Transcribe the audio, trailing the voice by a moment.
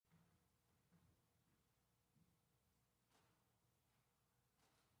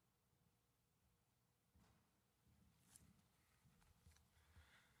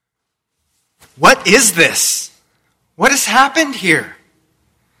What is this? What has happened here?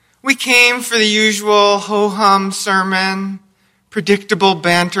 We came for the usual ho-hum sermon, predictable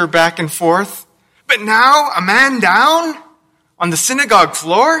banter back and forth. But now, a man down on the synagogue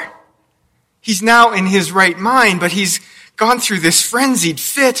floor? He's now in his right mind, but he's gone through this frenzied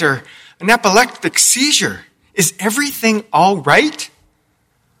fit or an epileptic seizure. Is everything all right?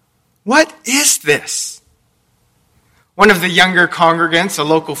 What is this? One of the younger congregants, a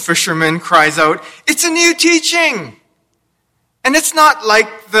local fisherman, cries out, "It's a new teaching!" And it's not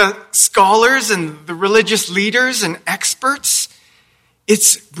like the scholars and the religious leaders and experts.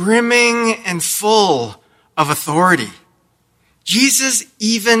 It's brimming and full of authority. Jesus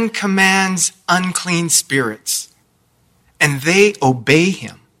even commands unclean spirits, and they obey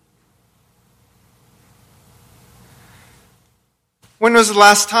him. When was the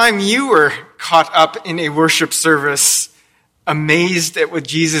last time you were caught up in a worship service, amazed at what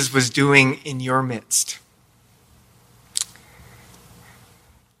Jesus was doing in your midst?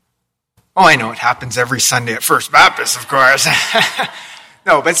 Oh, I know it happens every Sunday at First Baptist, of course.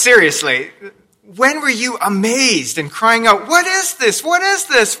 No, but seriously, when were you amazed and crying out, "What is this? What is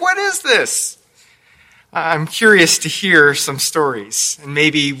this? What is this?" I'm curious to hear some stories, and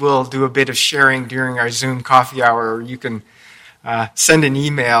maybe we'll do a bit of sharing during our Zoom coffee hour, or you can send an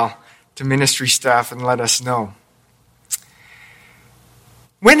email to ministry staff and let us know.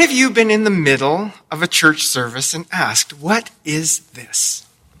 When have you been in the middle of a church service and asked, "What is this?"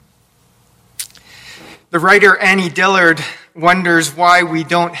 The writer Annie Dillard wonders why we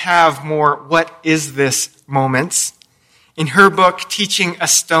don't have more "what is this" moments. In her book, Teaching a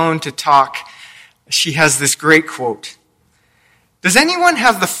Stone to Talk, she has this great quote. "Does anyone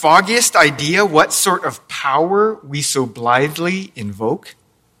have the foggiest idea what sort of power we so blithely invoke?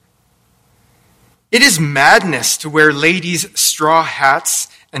 It is madness to wear ladies' straw hats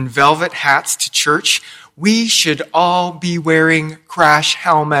and velvet hats to church. We should all be wearing crash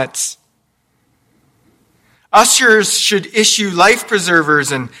helmets. Ushers should issue life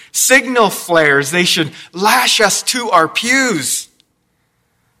preservers and signal flares. They should lash us to our pews.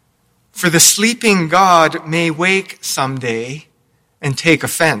 For the sleeping God may wake someday and take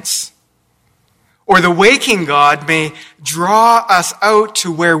offense. Or the waking God may draw us out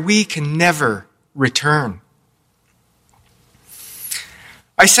to where we can never return."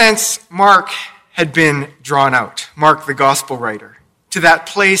 I sense Mark had been drawn out, Mark the gospel writer, to that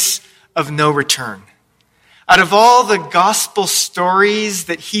place of no return. Out of all the gospel stories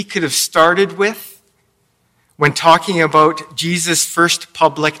that he could have started with when talking about Jesus' first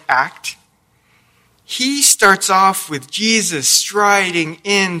public act, he starts off with Jesus striding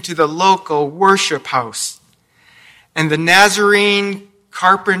into the local worship house and the Nazarene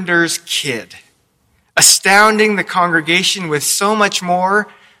carpenter's kid, astounding the congregation with so much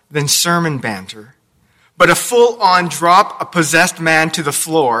more than sermon banter, but a full-on drop a possessed man to the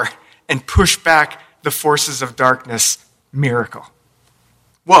floor and push back the forces of darkness miracle.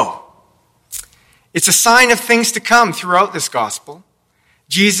 Whoa. It's a sign of things to come throughout this gospel.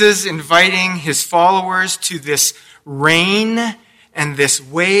 Jesus inviting his followers to this reign and this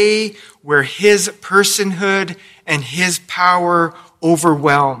way where his personhood and his power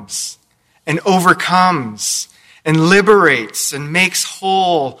overwhelms and overcomes and liberates and makes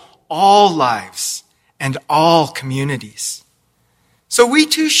whole all lives and all communities. So we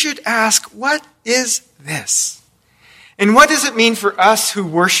too should ask, what is this? And what does it mean for us who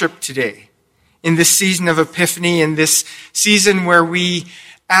worship today in this season of Epiphany, in this season where we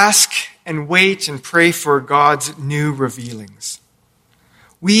ask and wait and pray for God's new revealings?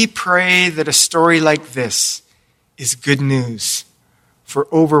 We pray that a story like this is good news for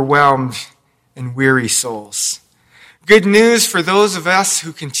overwhelmed and weary souls. Good news for those of us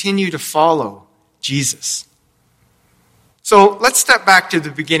who continue to follow Jesus. So let's step back to the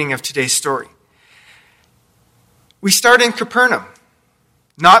beginning of today's story. We start in Capernaum,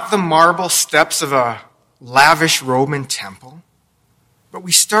 not the marble steps of a lavish Roman temple, but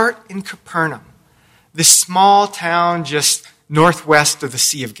we start in Capernaum, this small town just northwest of the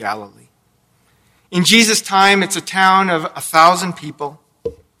Sea of Galilee. In Jesus' time, it's a town of 1,000 people.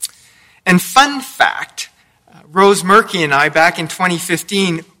 And fun fact, Rose Murky and I, back in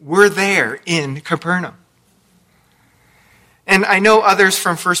 2015, were there in Capernaum. And I know others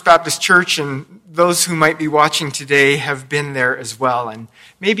from First Baptist Church and those who might be watching today have been there as well. And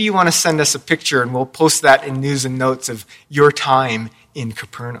maybe you want to send us a picture and we'll post that in news and notes of your time in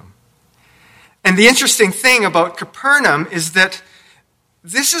Capernaum. And the interesting thing about Capernaum is that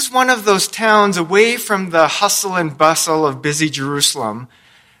this is one of those towns away from the hustle and bustle of busy Jerusalem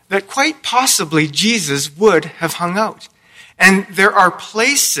that quite possibly Jesus would have hung out. And there are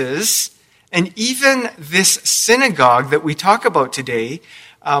places And even this synagogue that we talk about today,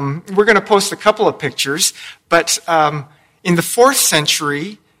 we're going to post a couple of pictures, but in the 4th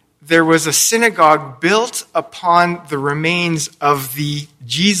century, there was a synagogue built upon the remains of the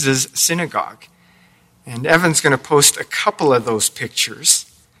Jesus synagogue. And Evan's going to post a couple of those pictures.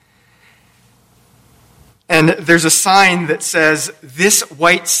 And there's a sign that says, "This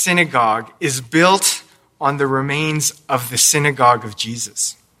white synagogue is built on the remains of the synagogue of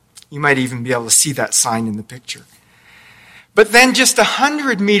Jesus." You might even be able to see that sign in the picture. But then just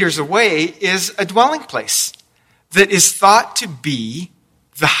 100 meters away is a dwelling place that is thought to be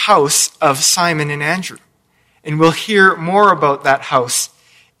the house of Simon and Andrew. And we'll hear more about that house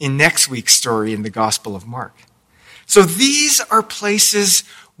in next week's story in the Gospel of Mark. So these are places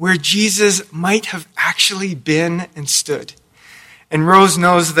where Jesus might have actually been and stood. And Rose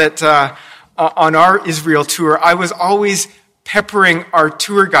knows that on our Israel tour, I was always peppering our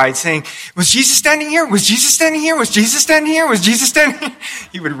tour guide saying, "Was Jesus standing here? Was Jesus standing here? Was Jesus standing here? Was Jesus standing here?"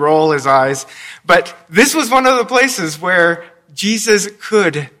 He would roll his eyes. But this was one of the places where Jesus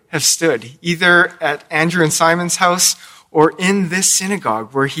could have stood, either at Andrew and Simon's house or in this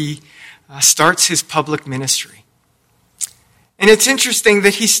synagogue where he starts his public ministry. And it's interesting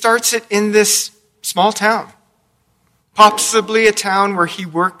that he starts it in this small town, possibly a town where he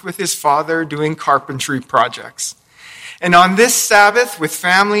worked with his father doing carpentry projects. And on this Sabbath, with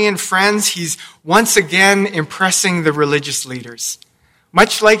family and friends, he's once again impressing the religious leaders,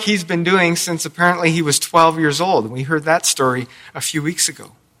 much like he's been doing since apparently he was 12 years old. And we heard that story a few weeks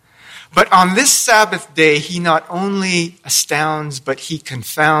ago. But on this Sabbath day, he not only astounds, but he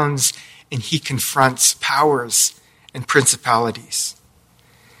confounds and he confronts powers and principalities.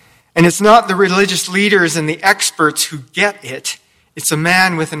 And it's not the religious leaders and the experts who get it. It's a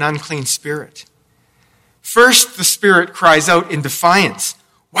man with an unclean spirit. First, the spirit cries out in defiance,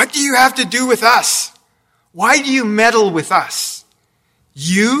 "What do you have to do with us? Why do you meddle with us?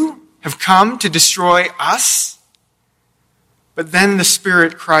 You have come to destroy us?" But then the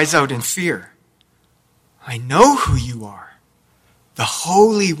spirit cries out in fear, "I know who you are, the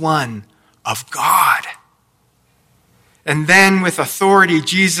Holy One of God." And then with authority,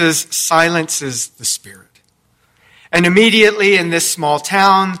 Jesus silences the spirit. And immediately in this small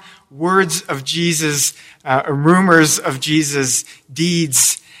town, words of Jesus, rumors of Jesus'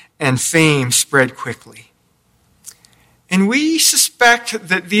 deeds and fame spread quickly. And we suspect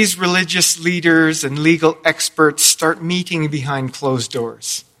that these religious leaders and legal experts start meeting behind closed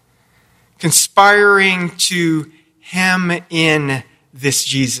doors, conspiring to hem in this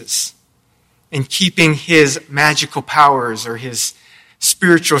Jesus and keeping his magical powers or his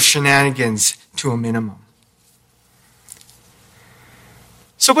spiritual shenanigans to a minimum.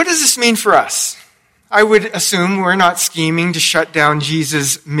 So what does this mean for us? I would assume we're not scheming to shut down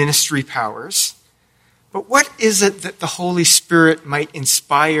Jesus' ministry powers. But what is it that the Holy Spirit might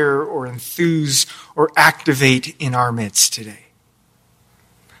inspire or enthuse or activate in our midst today?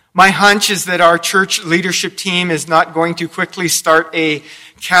 My hunch is that our church leadership team is not going to quickly start a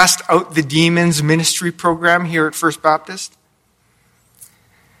Cast Out the Demons ministry program here at First Baptist.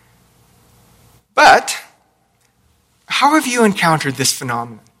 But how have you encountered this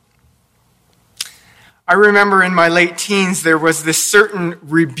phenomenon? I remember in my late teens, there was this certain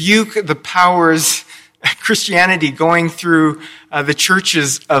rebuke the powers Christianity going through the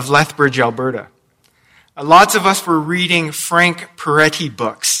churches of Lethbridge, Alberta. Lots of us were reading Frank Peretti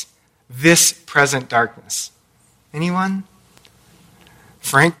books, This Present Darkness. Anyone?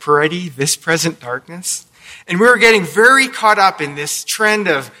 Frank Peretti, This Present Darkness? And we were getting very caught up in this trend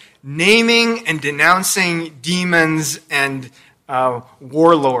of naming and denouncing demons and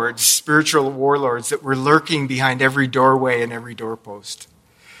warlords, spiritual warlords that were lurking behind every doorway and every doorpost.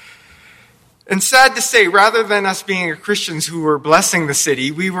 And sad to say, rather than us being Christians who were blessing the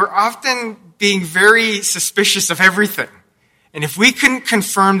city, we were often being very suspicious of everything. And if we couldn't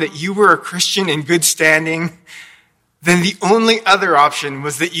confirm that you were a Christian in good standing, then the only other option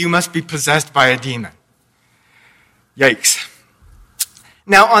was that you must be possessed by a demon. Yikes.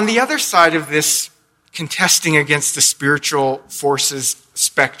 Now, on the other side of this contesting against the spiritual forces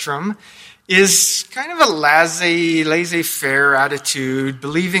spectrum is kind of a laissez-faire attitude,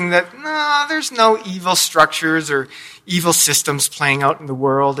 believing that there's no evil structures or evil systems playing out in the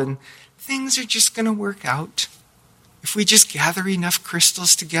world, and things are just going to work out if we just gather enough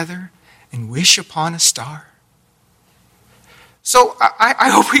crystals together and wish upon a star. So I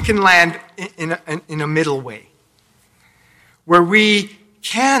hope we can land in a middle way, where we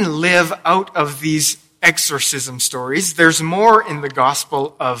can live out of these exorcism stories. There's more in the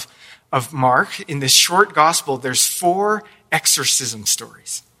Gospel of Mark. In this short gospel, there's 4 exorcism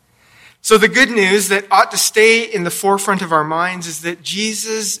stories. So the good news that ought to stay in the forefront of our minds is that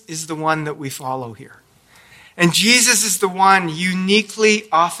Jesus is the one that we follow here. And Jesus is the one uniquely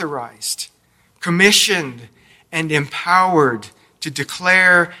authorized, commissioned, and empowered to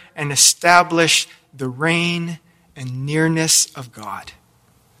declare and establish the reign and nearness of God.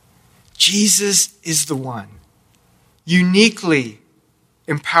 Jesus is the one uniquely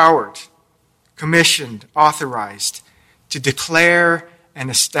empowered, commissioned, authorized to declare and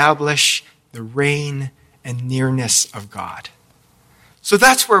establish the reign and nearness of God. So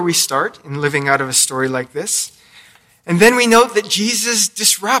that's where we start in living out of a story like this. And then we note that Jesus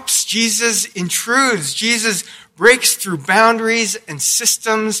disrupts, Jesus intrudes, Jesus breaks through boundaries and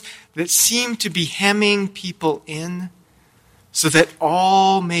systems that seem to be hemming people in so that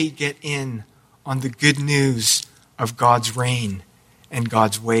all may get in on the good news of God's reign and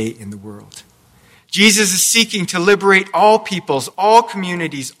God's way in the world. Jesus is seeking to liberate all peoples, all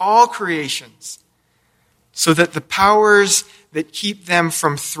communities, all creations, so that the powers that keep them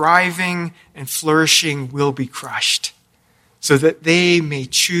from thriving and flourishing will be crushed, so that they may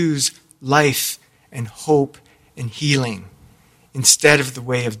choose life and hope and healing instead of the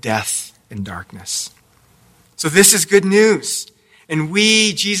way of death and darkness. So this is good news, and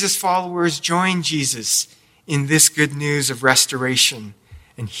we, Jesus followers, join Jesus in this good news of restoration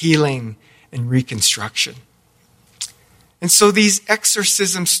and healing and reconstruction. And so these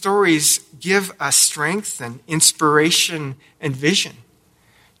exorcism stories give us strength and inspiration and vision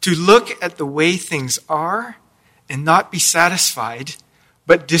to look at the way things are and not be satisfied,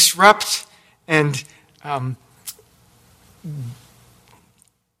 but disrupt and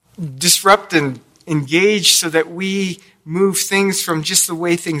engage so that we move things from just the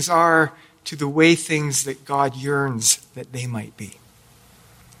way things are to the way things that God yearns that they might be.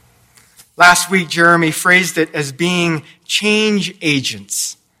 Last week, Jeremy phrased it as being change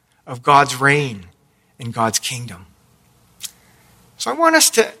agents of God's reign and God's kingdom. So I want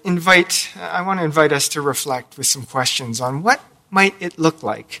to invite us to reflect with some questions on what might it look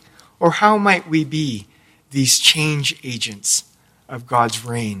like, or how might we be these change agents of God's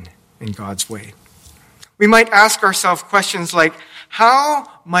reign and God's way. We might ask ourselves questions like, how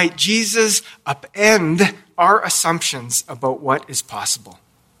might Jesus upend our assumptions about what is possible?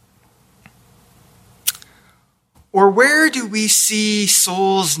 Or where do we see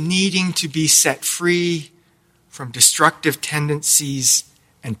souls needing to be set free from destructive tendencies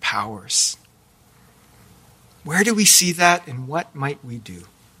and powers? Where do we see that, and what might we do?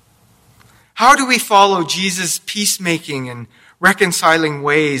 How do we follow Jesus' peacemaking and reconciling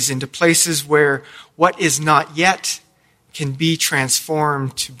ways into places where what is not yet can be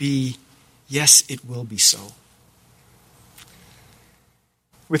transformed to be, yes, it will be so?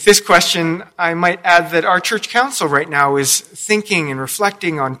 With this question, I might add that our church council right now is thinking and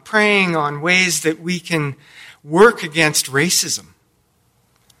reflecting on praying on ways that we can work against racism.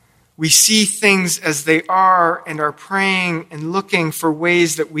 We see things as they are and are praying and looking for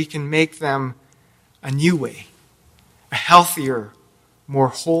ways that we can make them a new way, a healthier, more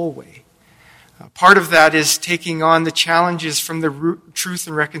whole way. Part of that is taking on the challenges from the Truth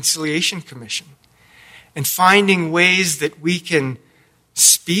and Reconciliation Commission and finding ways that we can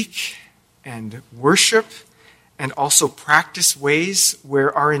speak and worship and also practice ways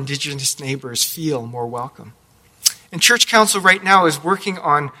where our Indigenous neighbors feel more welcome. And Church Council right now is working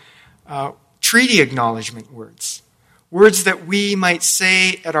on treaty acknowledgement words that we might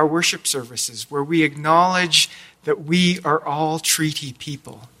say at our worship services, where we acknowledge that we are all treaty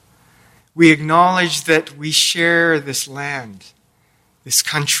people. We acknowledge that we share this land, this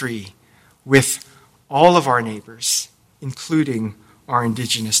country, with all of our neighbors, including our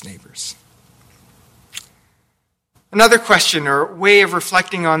Indigenous neighbors. Another question or way of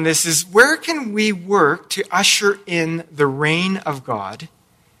reflecting on this is, where can we work to usher in the reign of God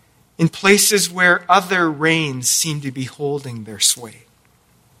in places where other reigns seem to be holding their sway?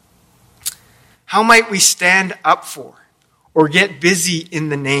 How might we stand up for, or get busy in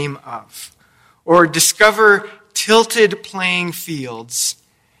the name of, or discover tilted playing fields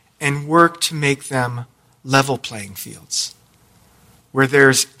and work to make them level playing fields, where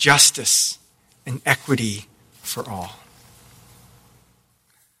there's justice and equity for all?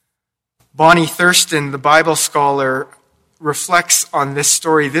 Bonnie Thurston, the Bible scholar, reflects on this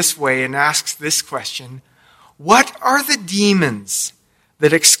story this way and asks this question: what are the demons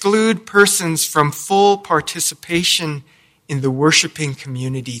that exclude persons from full participation in the worshiping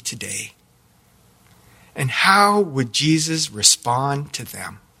community today? And how would Jesus respond to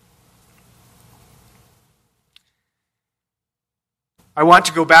them? I want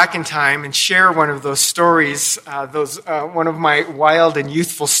to go back in time and share one of those stories, one of my wild and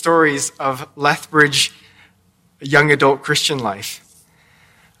youthful stories of Lethbridge young adult Christian life.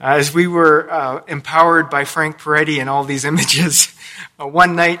 As we were empowered by Frank Peretti and all these images,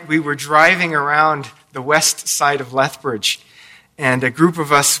 one night we were driving around the west side of Lethbridge, and a group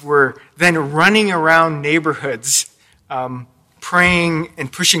of us were then running around neighborhoods, praying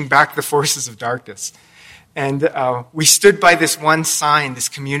and pushing back the forces of darkness. And we stood by this one sign, this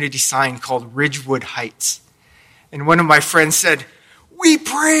community sign called Ridgewood Heights. And one of my friends said, "We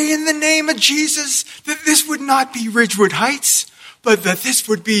pray in the name of Jesus that this would not be Ridgewood Heights, but that this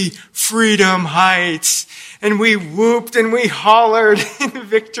would be Freedom Heights." And we whooped and we hollered in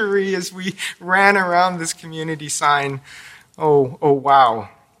victory as we ran around this community sign. Oh, wow.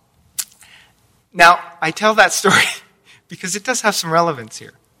 Now, I tell that story because it does have some relevance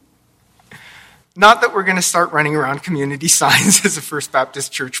here. Not that we're going to start running around community signs as a First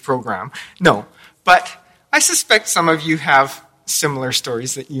Baptist Church program. No, but I suspect some of you have similar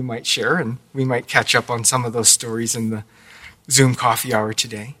stories that you might share, and we might catch up on some of those stories in the Zoom coffee hour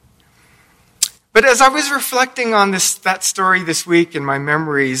today. But as I was reflecting on that story this week in my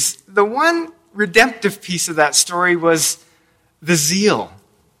memories, the one redemptive piece of that story was the zeal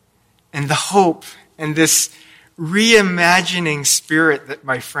and the hope and this reimagining spirit that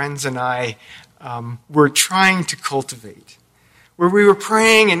my friends and I were trying to cultivate, where we were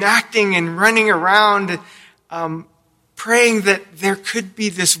praying and acting and running around, praying that there could be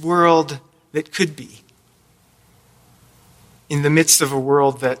this world that could be in the midst of a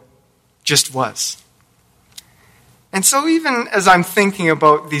world that just was. And so even as I'm thinking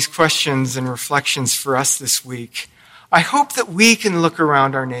about these questions and reflections for us this week, I hope that we can look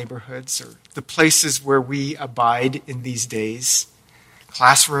around our neighborhoods or the places where we abide in these days,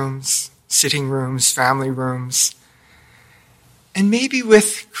 classrooms, sitting rooms, family rooms, and maybe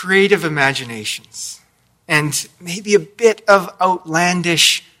with creative imaginations and maybe a bit of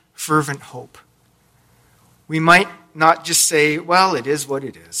outlandish, fervent hope. We might not just say, well, it is what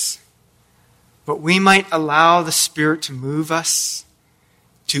it is, but we might allow the Spirit to move us,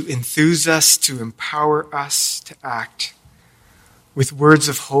 to enthuse us, to empower us to act with words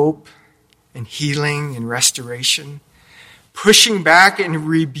of hope and healing and restoration, pushing back and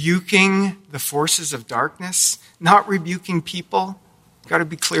rebuking the forces of darkness, not rebuking people, got to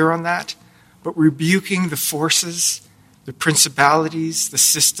be clear on that, but rebuking the forces, the principalities, the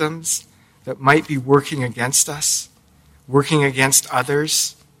systems that might be working against us, working against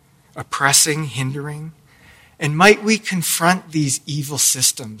others, oppressing, hindering. And might we confront these evil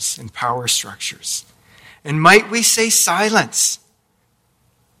systems and power structures? And might we say, silence.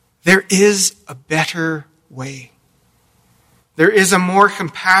 There is a better way. There is a more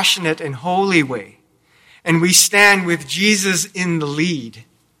compassionate and holy way. And we stand with Jesus in the lead,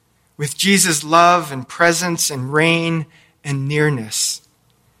 with Jesus' love and presence and reign and nearness.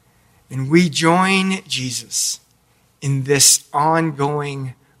 And we join Jesus in this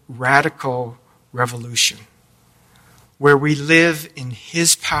ongoing radical revolution, where we live in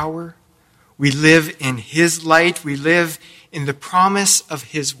His power, we live in His light, we live in the promise of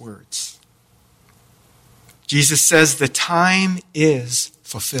His words. Jesus says the time is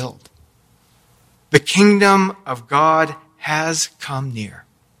fulfilled. The kingdom of God has come near.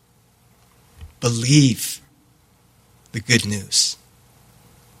 Believe the good news.